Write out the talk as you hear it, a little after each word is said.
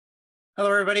Hello,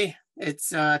 everybody.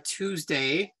 It's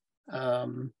Tuesday.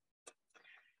 Um,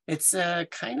 it's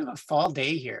kind of a fall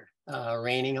day here.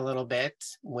 Raining a little bit,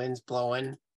 winds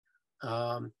blowing.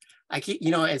 I keep,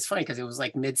 it's funny because it was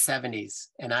like mid 70s,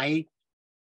 and I,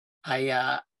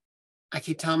 uh, I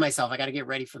keep telling myself I got to get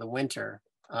ready for the winter.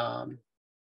 But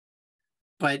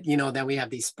then we have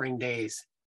these spring days.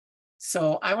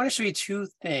 So I want to show you two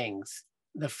things.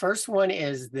 The first one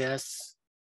is this,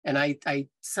 and I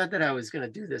said that I was going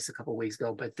to do this a couple of weeks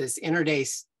ago, but this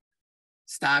intraday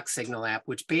stock signal app,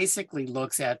 which basically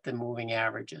looks at the moving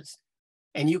averages,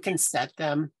 and you can set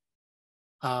them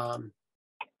to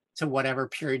whatever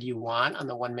period you want on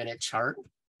the 1 minute chart.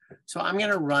 So I'm going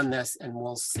to run this and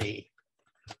we'll see.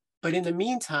 But in the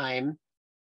meantime,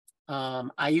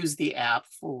 I use the app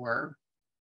for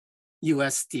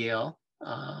US Steel.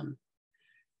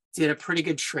 Did a pretty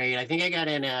good trade. I think I got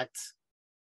in at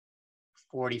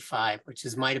 45, which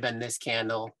might have been this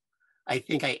candle. I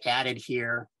think I added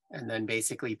here and then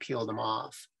basically peeled them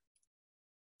off.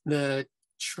 The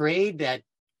trade that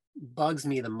bugs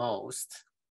me the most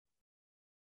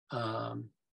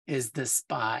is the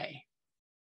SPY.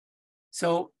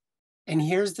 So, and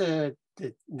here's the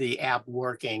app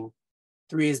working.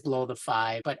 3 is below the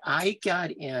 5, but I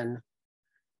got in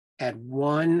at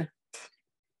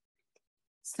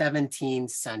 117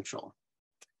 Central,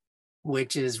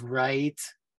 which is right.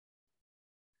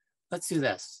 Let's do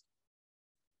this.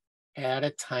 Add a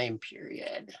time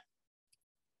period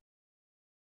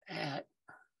at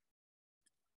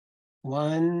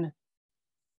one,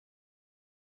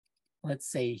 let's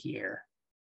say here.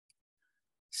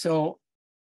 So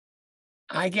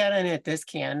I got in at this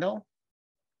candle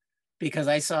because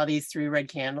I saw these 3 red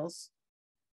candles,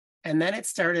 and then it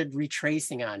started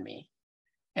retracing on me,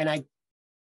 and I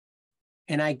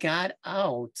got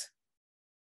out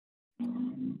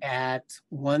at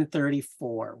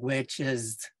 134, which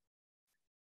is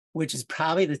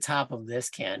probably the top of this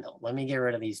candle. Let me get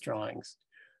rid of these drawings.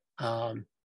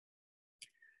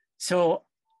 So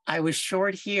I was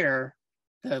short here,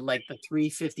 the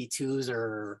 352s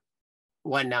or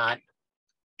whatnot,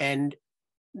 and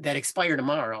that expire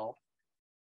tomorrow.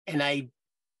 And I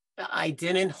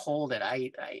didn't hold it.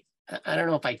 I don't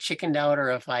know if I chickened out or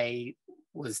if I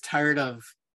was tired of.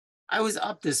 I was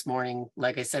up this morning,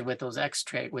 like I said, with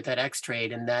that X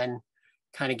trade, and then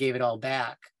kind of gave it all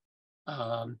back.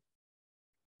 And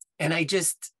I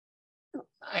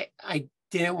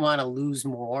didn't want to lose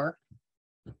more,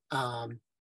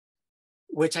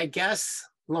 which I guess,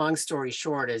 long story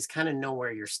short, is kind of know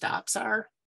where your stops are.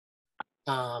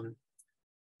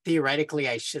 Theoretically,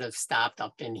 I should have stopped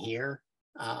up in here.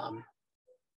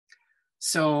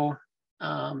 So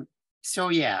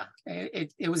yeah,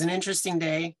 it was an interesting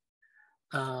day.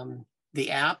 The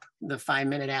app, the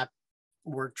 5-minute app,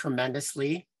 worked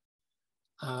tremendously.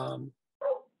 I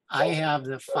have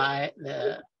the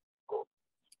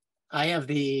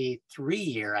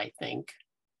 3-year, I think,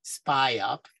 SPY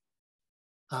up.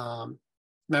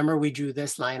 Remember, we drew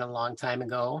this line a long time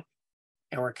ago,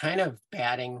 and we're kind of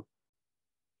batting.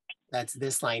 That's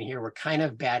this line here. We're kind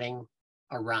of batting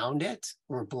around it.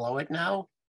 We're below it now.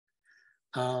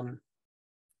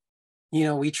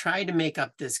 We tried to make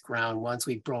up this ground once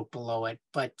we broke below it,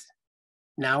 but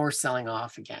now we're selling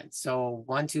off again. So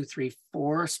 1, 2, 3,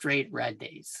 4 straight red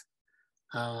days.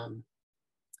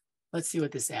 Let's see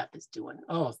what this app is doing.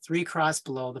 Oh, 3 cross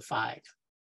below the 5.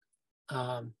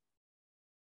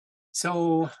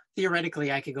 So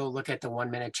theoretically, I could go look at the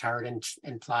 1 minute chart and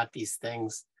plot these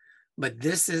things, but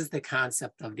this is the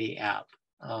concept of the app.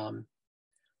 I'm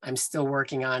still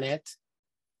working on it.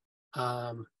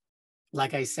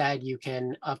 Like I said, you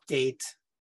can update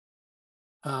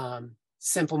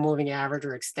simple moving average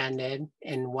or extended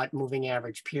in what moving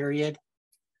average period.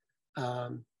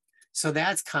 So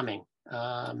that's coming.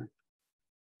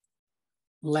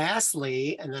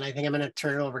 Lastly, and then I think I'm going to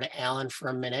turn it over to Alan for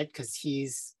a minute because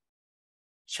he's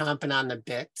chomping on the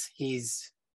bit.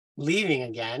 He's leaving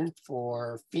again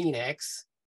for Phoenix.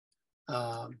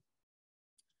 Man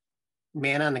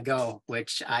on the go,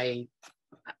 which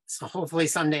so hopefully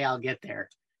someday I'll get there.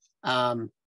 Because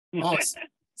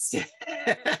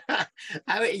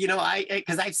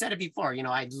I've said it before,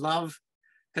 I'd love,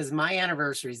 because my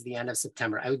anniversary is the end of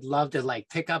September. I would love to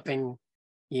pick up and,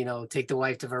 take the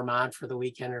wife to Vermont for the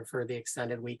weekend or for the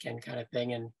extended weekend kind of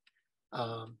thing. And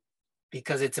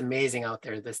because it's amazing out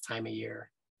there this time of year.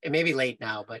 It may be late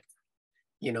now, but,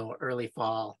 early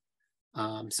fall.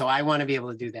 So I want to be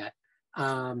able to do that.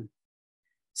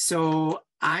 So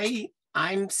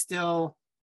I'm still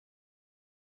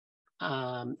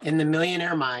in the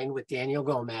millionaire mind with Daniel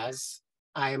Gomez.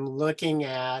 I'm looking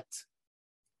at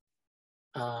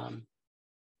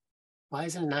Why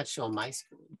isn't it not showing my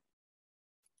screen?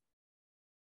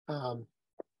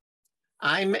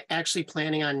 I'm actually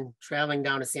planning on traveling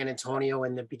down to San Antonio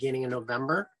in the beginning of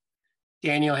November.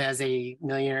 Daniel has a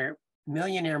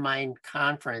Millionaire Mind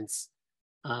conference.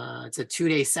 It's a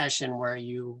 2-day session where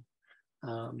you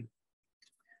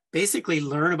basically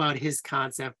learn about his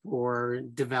concept for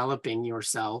developing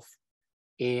yourself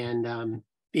and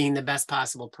being the best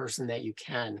possible person that you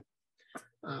can.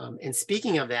 And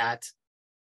speaking of that,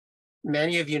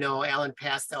 many of you know Alan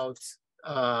passed out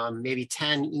maybe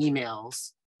 10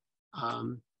 emails,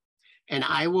 and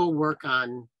I will work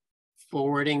on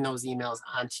forwarding those emails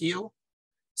onto you.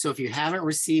 So if you haven't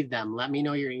received them, let me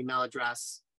know your email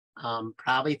address,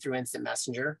 probably through Instant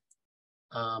Messenger,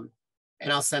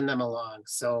 and I'll send them along.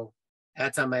 So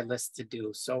that's on my list to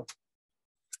do. So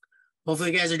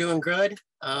hopefully you guys are doing good.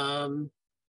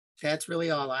 That's really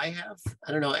all I have.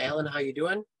 I don't know, Alan, how you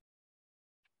doing?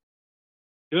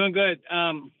 Doing good.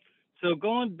 So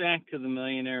going back to the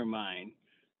Millionaire Mind.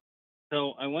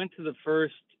 So I went to the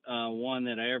first one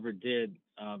that I ever did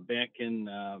back in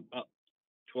about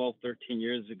 12, 13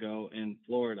 years ago in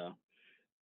Florida.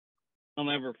 I'll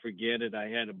never forget it. I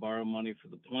had to borrow money for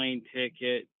the plane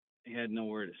ticket. I had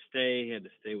nowhere to stay. Had to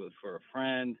stay for a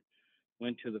friend.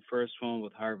 Went to the first one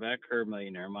with Harv Eker,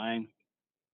 Millionaire Mind.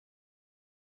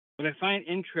 What I find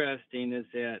interesting is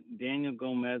that Daniel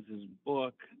Gomez's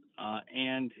book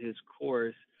and his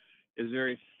course is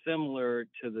very similar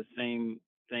to the same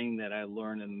thing that I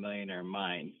learned in the Millionaire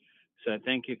Mind. So I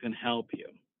think it can help you.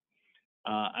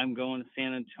 I'm going to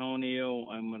San Antonio.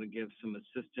 I'm going to give some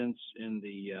assistance in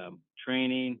the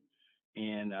training,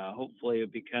 and hopefully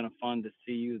it'll be kind of fun to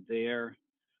see you there.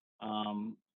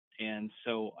 And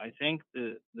so I think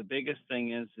the biggest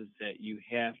thing is that you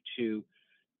have to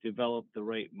develop the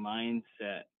right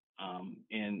mindset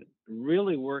and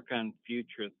really work on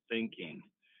future thinking.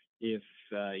 If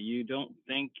you don't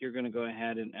think you're going to go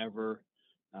ahead and ever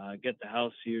get the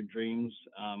house of your dreams,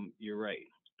 you're right.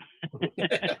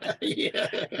 Yeah.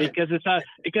 Because it's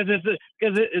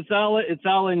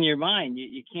all in your mind.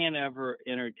 You can't ever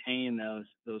entertain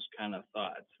those kind of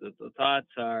thoughts. The thoughts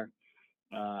are,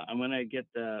 I'm going to get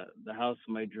the house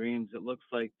of my dreams. It looks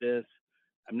like this.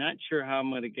 I'm not sure how I'm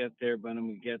going to get there, but I'm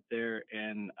going to get there,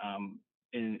 and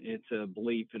it's a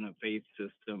belief in a faith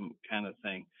system kind of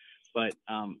thing. But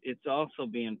it's also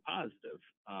being positive.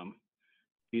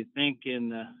 You think in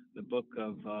the book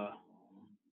of the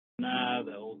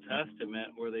Old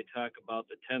Testament, where they talk about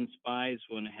the 10 spies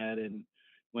went ahead and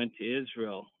went to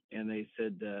Israel, and they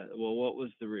said, well, what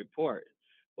was the report?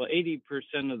 Well,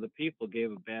 80% of the people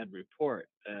gave a bad report.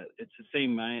 It's the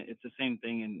same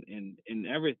thing in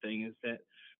everything, is that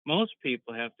most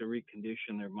people have to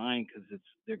recondition their mind because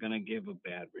they're going to give a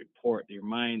bad report. Your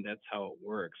mind, that's how it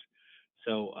works.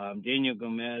 So Daniel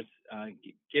Gomez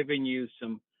giving you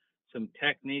some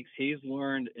techniques he's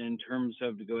learned in terms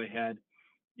of to go ahead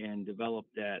and develop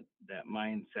that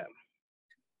mindset.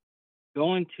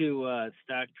 Going to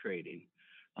stock trading,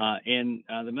 and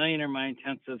the Millionaire Mind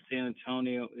Intensive San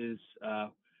Antonio is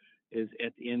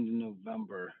at the end of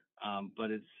November,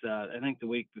 but it's I think the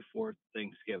week before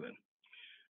Thanksgiving.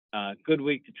 Good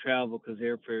week to travel because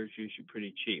airfare is usually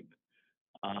pretty cheap.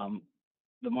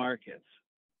 The markets.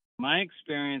 My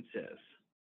experience is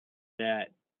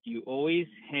that you always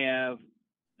have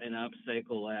an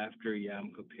upcycle after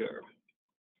Yom Kippur.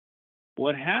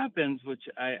 What happens, which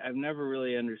I've never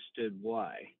really understood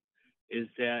why, is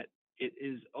that it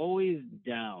is always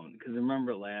down. Because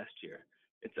remember last year,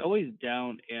 it's always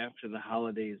down after the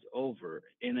holiday is over.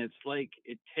 And it's like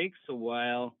it takes a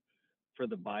while for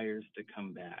the buyers to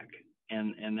come back.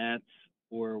 And that's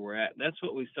where we're at. That's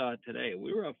what we saw today.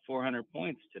 We were up 400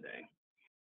 points today.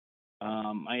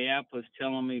 My app was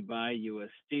telling me buy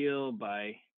U.S. Steel,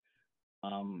 buy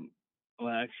well,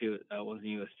 actually, it wasn't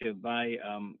U.S. Steel. Buy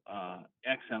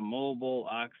ExxonMobil,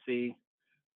 Oxy,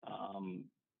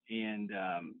 and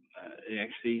it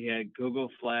actually had Google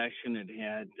Flash, and it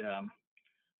had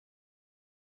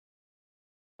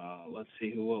let's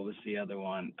see, what was the other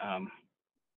one?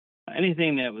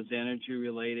 Anything that was energy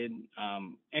related.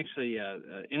 Actually,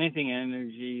 anything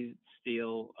energy,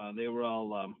 steel. They were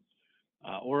all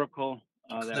Oracle.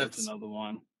 That was another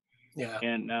one. Yeah.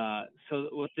 And so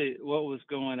what was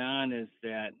going on is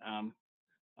that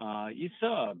you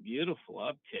saw a beautiful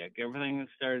uptick. Everything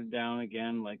started down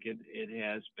again like it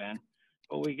has been,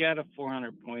 but we got a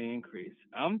 400-point increase.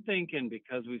 I'm thinking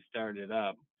because we started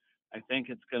up, I think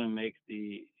it's going to make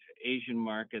the Asian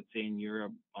markets in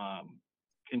Europe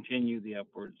continue the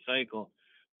upward cycle.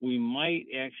 We might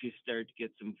actually start to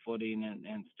get some footing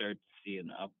and start to see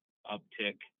an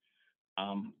uptick.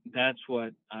 That's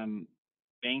what I'm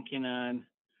banking on,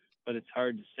 but it's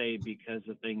hard to say because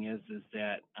the thing is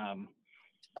that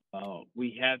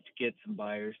we have to get some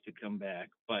buyers to come back.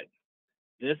 But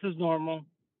this is normal.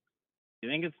 You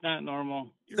think it's not normal?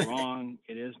 You're wrong.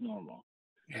 It is normal.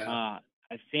 Yeah.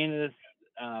 I've seen this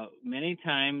many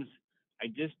times. I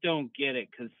just don't get it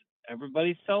because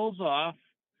everybody sells off,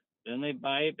 then they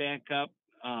buy it back up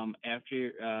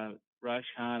after Rosh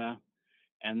Hashanah,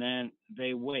 and then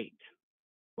they wait.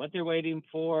 What they're waiting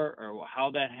for or how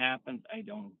that happens, I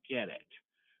don't get it.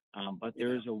 But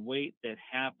there is a wait that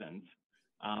happens.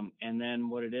 And then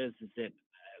what it is that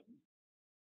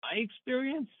my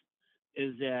experience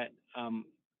is that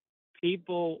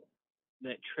people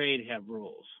that trade have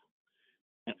rules.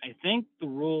 And I think the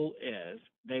rule is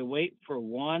they wait for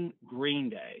one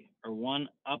green day or one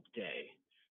up day,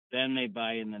 then they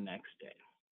buy in the next day.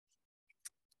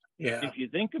 Yeah. If you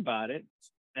think about it,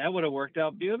 that would have worked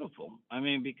out beautiful. I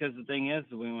mean, because the thing is,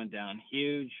 we went down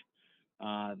huge.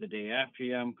 The day after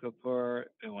Yom Kippur,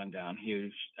 it went down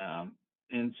huge.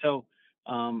 And so,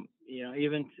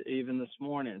 even this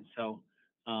morning. So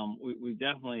we've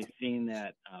definitely seen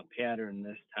that pattern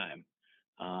this time.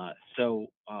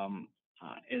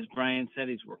 As Brian said,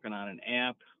 he's working on an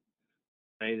app.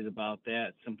 Excited about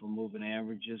that. Simple moving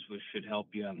averages, which should help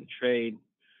you on the trade.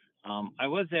 I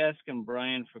was asking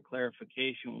Brian for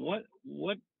clarification. What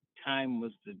time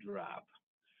was the drop?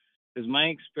 Because my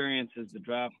experience is the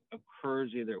drop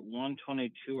occurs either at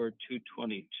 122 or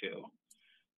 222.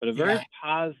 But a very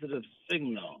positive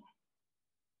signal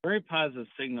for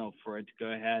it to go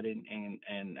ahead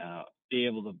and be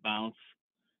able to bounce.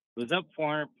 It was up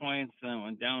 400 points, and then it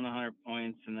went down 100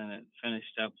 points, and then it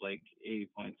finished up like 80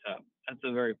 points up. That's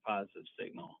a very positive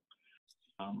signal.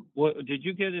 What did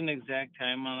you get an exact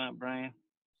time on that, Brian?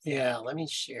 Yeah, let me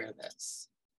share this.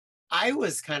 I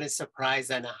was kind of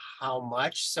surprised on how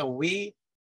much. So we're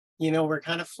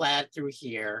kind of flat through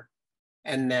here,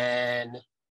 and then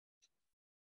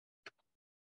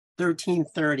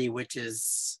 13:30, which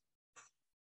is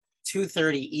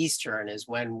 2:30 Eastern, is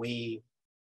when we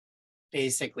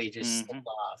basically just sold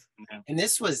off. Yeah. And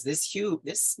this move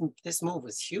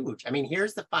was huge. I mean,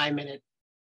 here's the 5-minute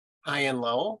high and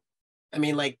low. I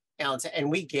mean, like Alan said,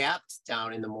 and we gapped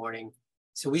down in the morning.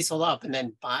 So we sold off, and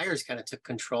then buyers kind of took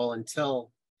control and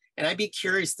I'd be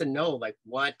curious to know like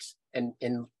what, and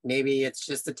maybe it's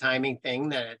just a timing thing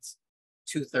that it's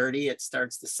 2:30, it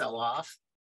starts to sell off.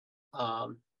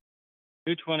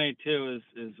 222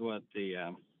 is what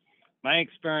the my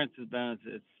experience has been.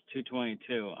 It's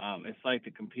 222. It's like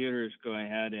the computers go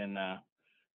ahead and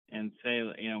say,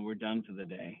 we're done for the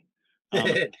day.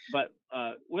 But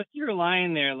with your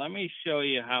line there, let me show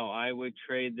you how I would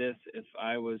trade this if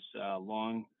I was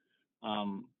long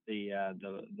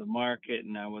the market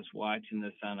and I was watching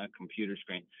this on a computer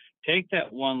screen. Take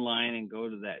that one line and go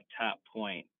to that top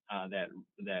point, that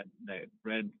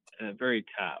red, very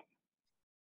top.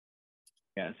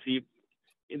 Yeah, see,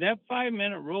 that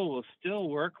 5-minute rule will still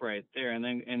work right there, and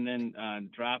then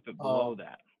drop it below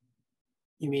that.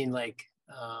 You mean like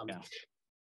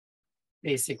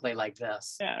basically like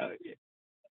this?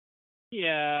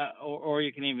 Yeah, or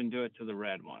you can even do it to the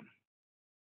red one.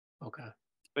 Okay.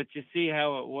 But you see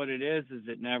how what it is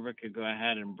it never could go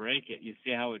ahead and break it. You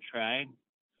see how it tried?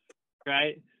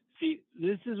 Right? See,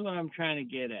 this is what I'm trying to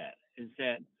get at, is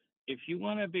that if you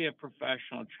want to be a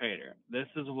professional trader, this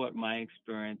is what my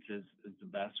experience is the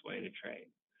best way to trade.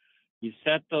 You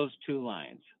set those two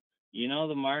lines.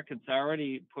 The market's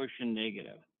already pushing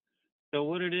negative. So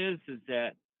what it is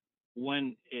that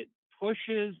when it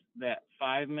pushes that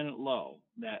 5-minute low,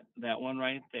 that one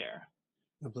right there,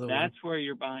 that's where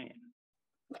you're buying.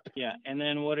 Yeah, and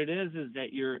then what it is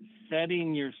that you're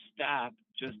setting your stop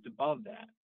just above that.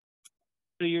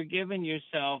 So you're giving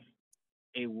yourself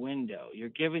a window. You're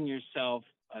giving yourself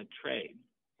a trade.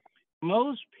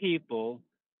 Most people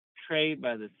trade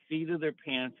by the seat of their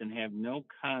pants and have no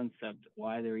concept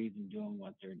why they're even doing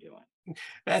what they're doing.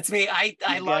 That's me. I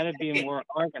got to be more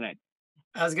organized.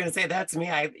 I was gonna say that's me.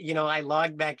 I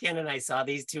logged back in and I saw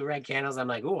these two red candles. I'm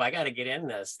like, oh, I got to get in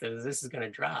this. This is gonna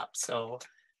drop. So,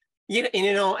 and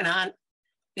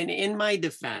in my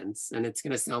defense, and it's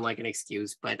gonna sound like an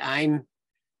excuse, but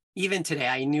even today,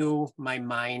 I knew my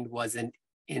mind wasn't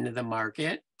into the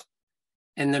market,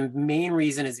 and the main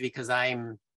reason is because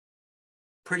I'm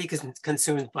pretty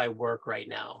consumed by work right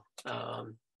now.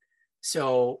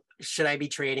 So should I be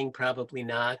trading? Probably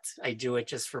not. I do it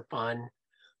just for fun.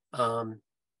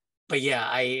 But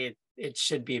yeah, it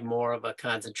should be more of a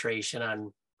concentration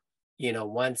on,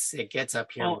 once it gets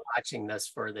up here, watching this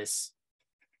for this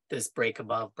this break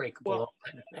above, break below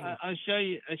kind of thing. I'll show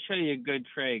you a good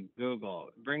trade. Google.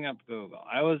 Bring up Google.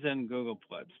 I was in Google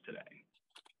Plus today.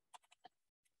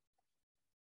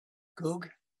 GOOG?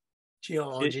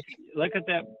 G-O-O-G? Look at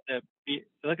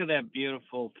that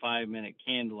beautiful 5-minute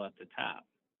candle at the top.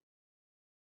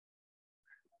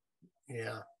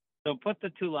 Yeah. So put the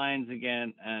two lines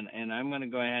again, and I'm going to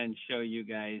go ahead and show you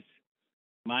guys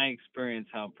my experience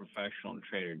how a professional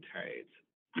trader trades.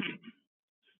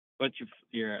 But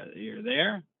you're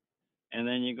there, and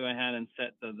then you go ahead and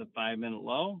set the 5-minute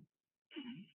low.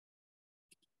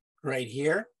 Right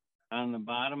here? On the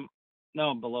bottom.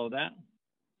 No, below that.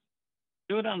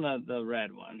 Do it on the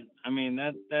red one. I mean,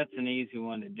 that's an easy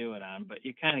one to do it on, but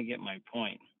you kind of get my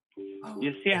point. Oh,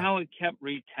 You see how it kept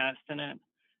retesting it?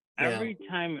 Yeah. Every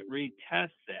time it retests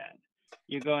that,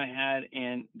 you go ahead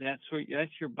and that's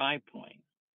your buy point.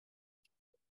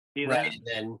 See right.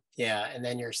 that? And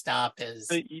then your stop is.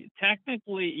 So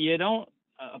technically, you don't.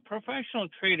 A professional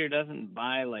trader doesn't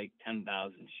buy like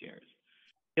 10,000 shares.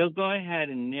 He'll go ahead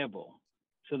and nibble.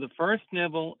 So the first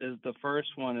nibble is the first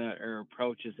one that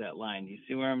approaches that line. You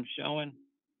see where I'm showing?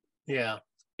 Yeah.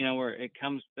 You know, where it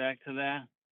comes back to that?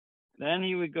 Then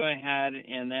he would go ahead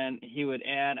and then he would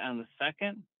add on the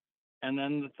second and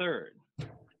then the third.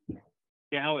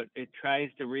 See how it tries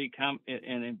to recome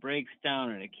and it breaks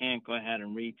down and it can't go ahead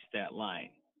and reach that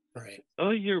line. Right.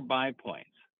 Those are your buy points.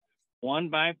 1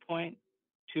 buy point,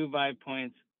 2 buy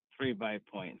points, 3 buy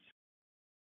points.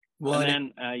 Well,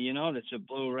 and then you notice it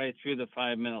blew right through the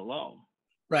 5-minute low.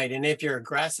 Right. And if you're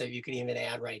aggressive, you can even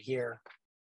add right here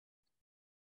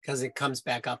because it comes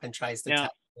back up and tries to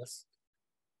test this.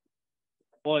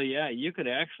 Well, yeah, you could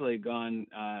actually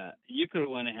you could have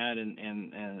went ahead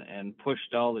and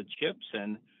pushed all the chips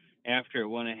in after it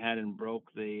went ahead and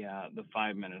broke the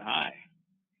 5-minute high.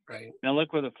 Right. Now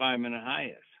look where the 5-minute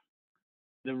high is.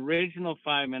 The original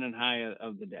 5-minute high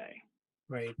of the day.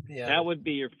 Right. Yeah. That would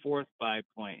be your 4th buy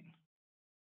point.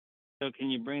 So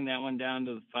can you bring that one down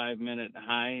to the 5-minute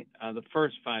high, the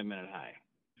first 5-minute high?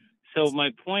 So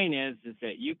my point is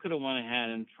that you could have went ahead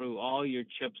and threw all your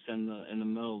chips in the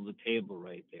middle of the table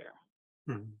right there.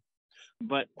 Mm-hmm.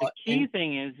 But the key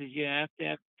thing is you have to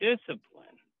have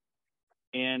discipline.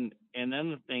 And then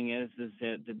the thing is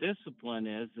that the discipline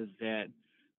is that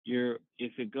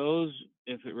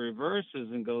if it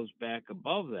reverses and goes back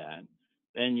above that,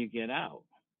 then you get out.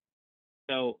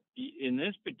 So in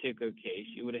this particular case,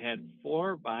 you would have had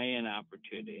 4 buy-in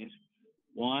opportunities.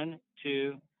 1,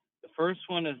 2. The first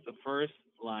one is the first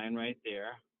line right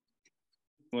there,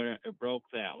 where it broke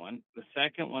that one. The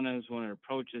second one is when it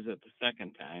approaches it the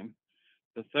second time.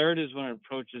 The third is when it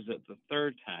approaches it the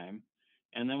third time.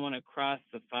 And then when it crossed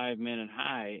the 5-minute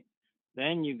high,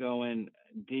 then you go in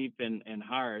deep and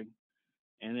hard,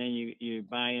 and then you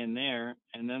buy in there.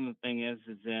 And then the thing is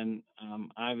then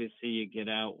obviously you get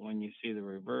out when you see the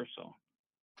reversal.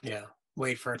 Yeah.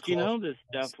 Wait for it. You know this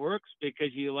stuff works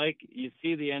because you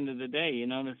see the end of the day. You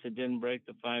notice it didn't break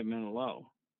the 5-minute low,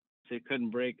 so it couldn't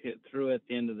break it through at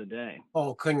the end of the day.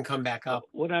 Oh, couldn't come back up.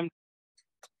 I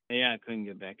couldn't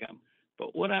get back up.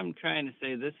 But what I'm trying to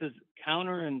say, this is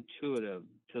counterintuitive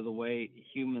to the way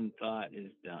human thought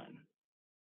is done.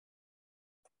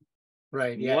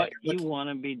 Right. Yeah. What you want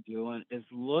to be doing is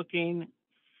looking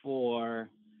for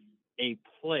a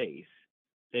place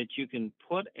that you can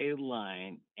put a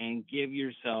line and give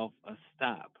yourself a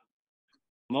stop.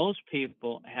 Most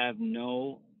people have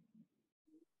no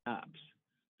stops.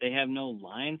 They have no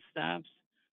line stops.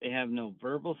 They have no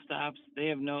verbal stops.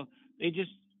 They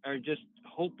just are just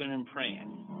hoping and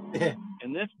praying.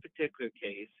 In this particular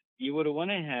case, you would have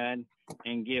went ahead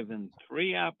and given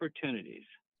 3 opportunities.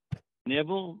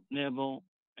 Nibble,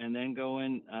 and then go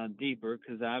in deeper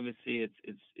because obviously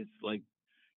it's like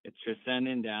it's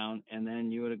descending down, and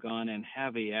then you would have gone in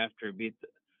heavy after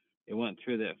it went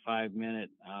through that 5-minute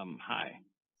high.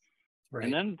 Right.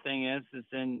 And then the thing is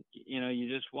then you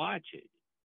just watch it.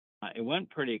 It went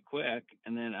pretty quick,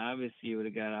 and then obviously you would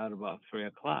have got out about 3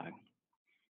 o'clock.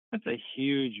 That's a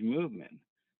huge movement.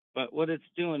 But what it's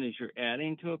doing is you're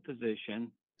adding to a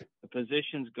position. The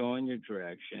position's going your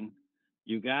direction.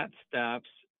 You got stops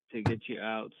to get you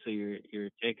out, so you're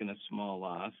taking a small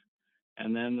loss.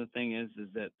 And then the thing is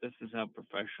that this is how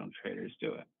professional traders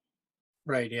do it.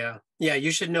 Right. Yeah. Yeah.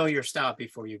 You should know your stop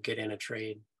before you get in a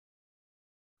trade.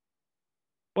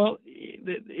 Well,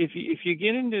 if you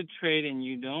get into a trade and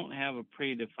you don't have a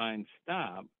predefined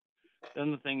stop,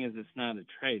 then the thing is it's not a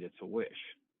trade, it's a wish.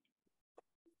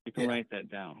 You can write that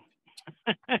down.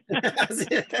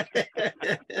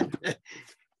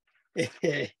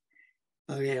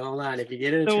 Okay, hold on. If you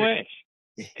get in a trade,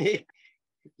 wish.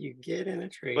 you get Get in a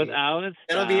trade. Without a stop.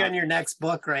 That'll be on your next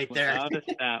book right there. Without a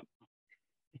stop.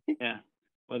 Yeah.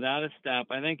 Without a stop.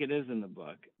 I think it is in the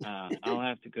book. I'll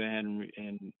have to go ahead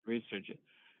and research it.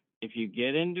 If you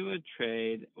get into a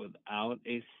trade without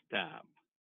a stop,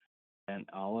 then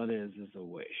all it is a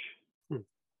wish.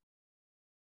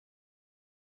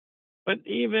 But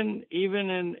even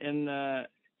in the,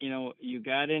 you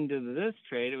got into this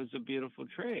trade, it was a beautiful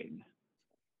trade.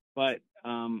 But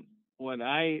what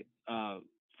I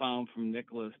found from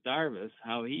Nicholas Darvis,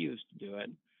 how he used to do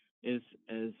it, is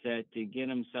that to get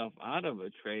himself out of a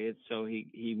trade so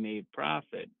he made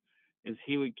profit, is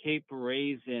he would keep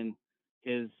raising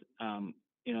his the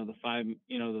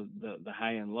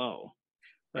high and low,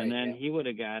 right, and then he would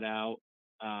have got out.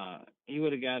 He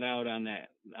would have got out on that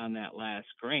last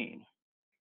grain,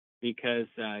 because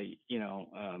that's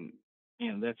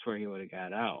where he would have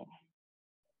got out.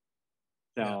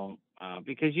 So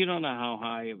because you don't know how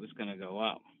high it was going to go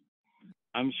up.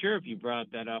 I'm sure if you brought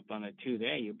that up on a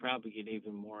 2-day, you'd probably get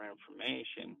even more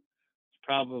information. It's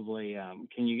probably,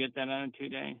 can you get that on a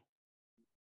 2-day?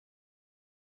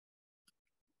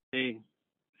 See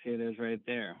it is right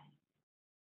there.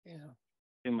 Yeah.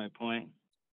 See my point?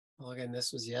 Well, again,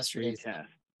 this was yesterday's test.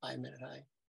 5-minute high.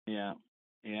 Yeah.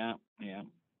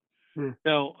 Hmm.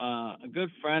 So a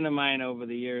good friend of mine over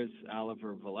the years,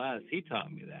 Oliver Velez, he taught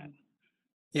me that.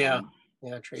 Yeah.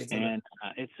 Trades. And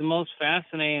it's the most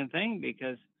fascinating thing,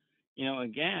 because,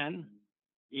 again,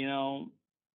 if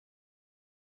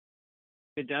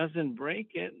it doesn't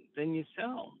break it, then you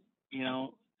sell,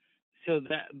 So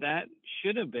that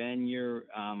should have been your,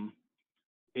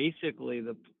 basically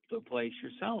the place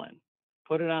you're selling.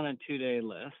 Put it on a 2-day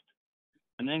list,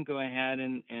 and then go ahead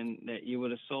and that you would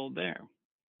have sold there.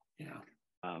 Yeah.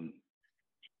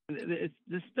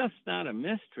 This stuff's not a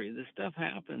mystery. This stuff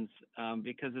happens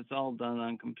because it's all done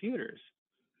on computers.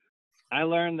 I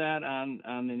learned that on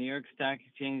the New York Stock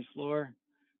Exchange floor.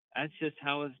 That's just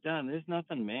how it's done. There's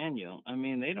nothing manual. I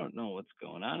mean, they don't know what's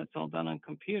going on. It's all done on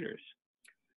computers.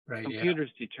 Right.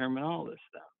 Computers determine all this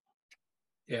stuff.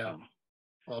 Yeah.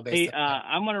 Well, hey,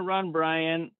 I'm going to run,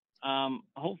 Brian.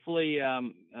 Hopefully,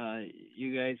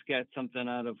 you guys got something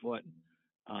out of what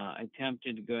I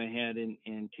attempted to go ahead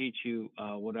and teach you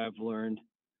what I've learned.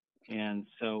 And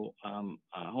so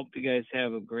I hope you guys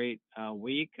have a great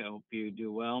week. I hope you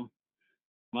do well.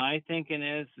 My thinking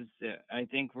is that I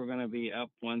think we're going to be up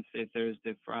Wednesday,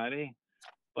 Thursday, Friday.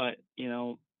 But,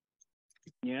 you're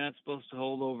not supposed to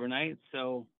hold overnight.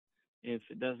 So if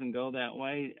it doesn't go that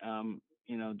way,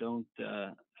 don't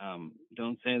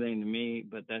say anything to me.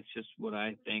 But that's just what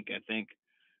I think. I think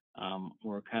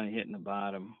we're kind of hitting the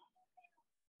bottom.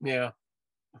 Yeah.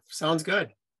 Sounds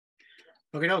good.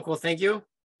 Okay, well, thank you.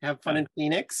 Have fun in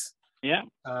Phoenix. Yeah.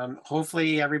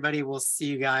 Hopefully everybody will see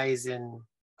you guys in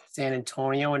San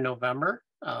Antonio in November.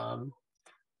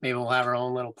 Maybe we'll have our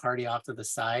own little party off to the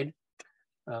side.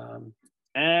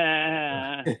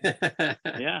 Yeah,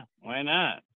 why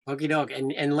not? Okie doke.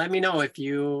 And let me know if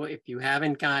you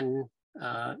haven't gotten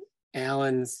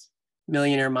Alan's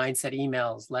Millionaire Mindset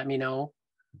emails. Let me know.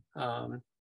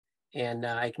 And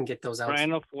I can get those out.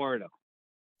 Brian will forward them.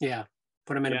 Yeah.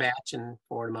 Put them in a batch and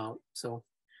forward them out. So,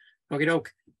 okie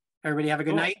doke. Everybody have a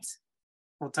good night.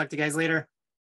 We'll talk to you guys later.